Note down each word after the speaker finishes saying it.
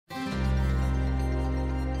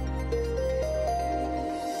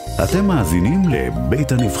אתם מאזינים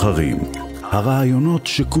לבית הנבחרים, הרעיונות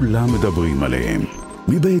שכולם מדברים עליהם,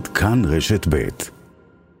 מבית כאן רשת בית.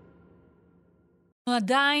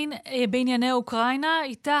 עדיין בענייני אוקראינה,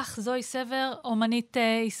 איתך זוהי סבר, אומנית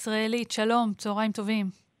ישראלית. שלום, צהריים טובים.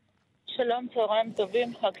 שלום, צהריים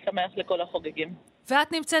טובים, חג שמח לכל החוגגים.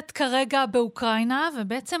 ואת נמצאת כרגע באוקראינה,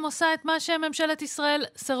 ובעצם עושה את מה שממשלת ישראל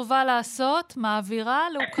סירבה לעשות, מעבירה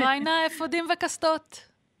לאוקראינה אפודים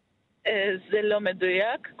וקסדות. זה לא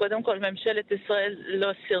מדויק. קודם כל, ממשלת ישראל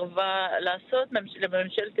לא סירבה לעשות.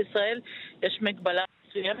 לממשלת ישראל יש מגבלה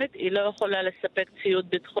מסוימת. היא לא יכולה לספק ציוד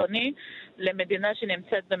ביטחוני למדינה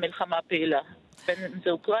שנמצאת במלחמה פעילה. בין אם זה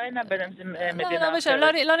אוקראינה, בין אם זה מדינה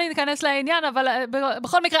אחרת. לא ניכנס לעניין, אבל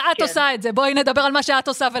בכל מקרה את עושה את זה. בואי נדבר על מה שאת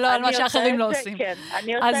עושה ולא על מה שאחרים לא עושים.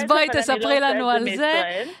 אז בואי תספרי לנו על זה.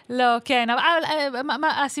 לא, כן.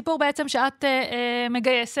 הסיפור בעצם שאת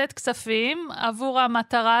מגייסת כספים עבור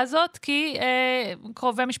המטרה הזאת, כי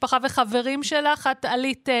קרובי משפחה וחברים שלך, את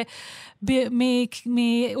עלית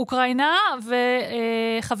מאוקראינה,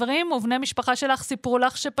 וחברים ובני משפחה שלך סיפרו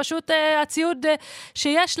לך שפשוט הציוד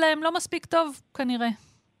שיש להם לא מספיק טוב כנראה.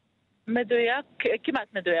 מדויק, כמעט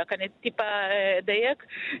מדויק. אני טיפה דייק.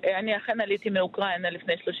 אני אכן עליתי מאוקראינה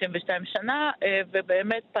לפני 32 שנה,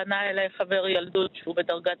 ובאמת פנה אליי חבר ילדות שהוא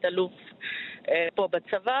בדרגת אלוף פה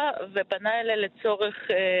בצבא, ופנה אליי לצורך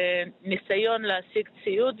ניסיון להשיג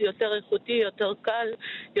ציוד יותר איכותי, יותר קל,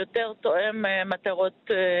 יותר תואם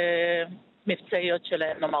מטרות מבצעיות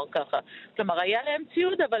שלהם, נאמר ככה. כלומר, היה להם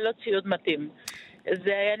ציוד, אבל לא ציוד מתאים.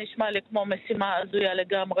 זה היה נשמע לי כמו משימה הזויה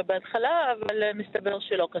לגמרי בהתחלה, אבל מסתבר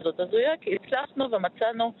שלא כזאת הזויה, כי הצלחנו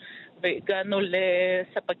ומצאנו והגענו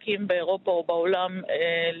לספקים באירופה או בעולם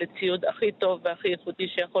לציוד הכי טוב והכי איכותי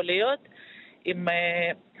שיכול להיות,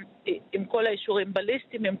 עם כל האישורים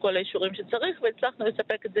בליסטיים, עם כל האישורים שצריך, והצלחנו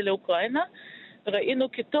לספק את זה לאוקראינה.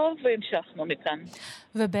 ראינו כטוב והמשכנו מכאן.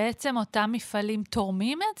 ובעצם אותם מפעלים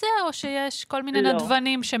תורמים את זה, או שיש כל מיני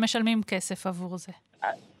נדבנים שמשלמים כסף עבור זה?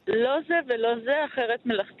 לא זה ולא זה, אחרת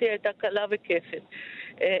מלאכתי הייתה קלה וכיפת.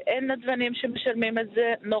 אין נדבנים שמשלמים את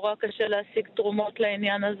זה, נורא קשה להשיג תרומות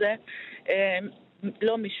לעניין הזה.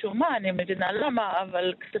 לא משום מה, אני מבינה למה,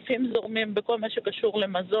 אבל כספים זורמים בכל מה שקשור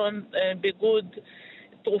למזון, ביגוד,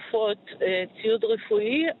 תרופות, ציוד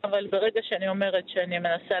רפואי, אבל ברגע שאני אומרת שאני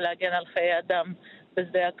מנסה להגן על חיי אדם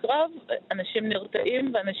בשדה הקרב, אנשים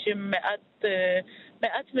נרתעים ואנשים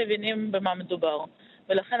מעט מבינים במה מדובר.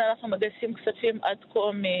 ולכן אנחנו מגייסים כספים עד כה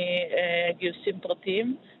מגיוסים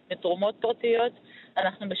פרטיים, מתרומות פרטיות.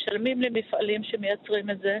 אנחנו משלמים למפעלים שמייצרים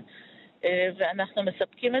את זה, ואנחנו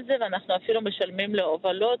מספקים את זה, ואנחנו אפילו משלמים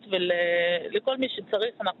להובלות, ולכל מי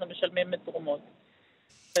שצריך אנחנו משלמים מתרומות.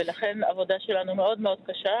 ולכן העבודה שלנו מאוד מאוד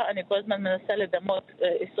קשה. אני כל הזמן מנסה לדמות,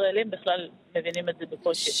 ישראלים בכלל מבינים את זה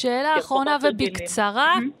בקושי. שאלה אחרונה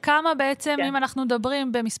ובקצרה, כמה בעצם, אם אנחנו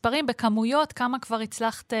מדברים במספרים, בכמויות, כמה כבר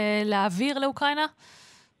הצלחת להעביר לאוקראינה?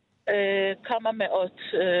 כמה מאות,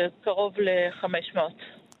 קרוב ל-500.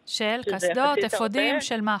 של קסדות, אפודים,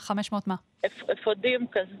 של מה? 500 מה? אפודים,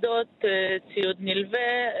 קסדות, ציוד נלווה,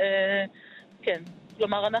 כן.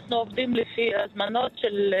 כלומר, אנחנו עובדים לפי הזמנות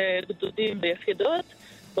של גדודים ויחידות,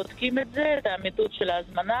 בודקים את זה, את העמידות של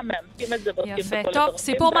ההזמנה, מאמתים את זה, בודקים בכל הדרכים. יפה, טוב,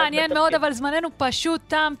 סיפור מעניין מאוד, אבל זמננו פשוט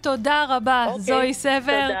תם. תודה רבה, זוהי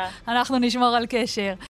סבר. אנחנו נשמור על קשר.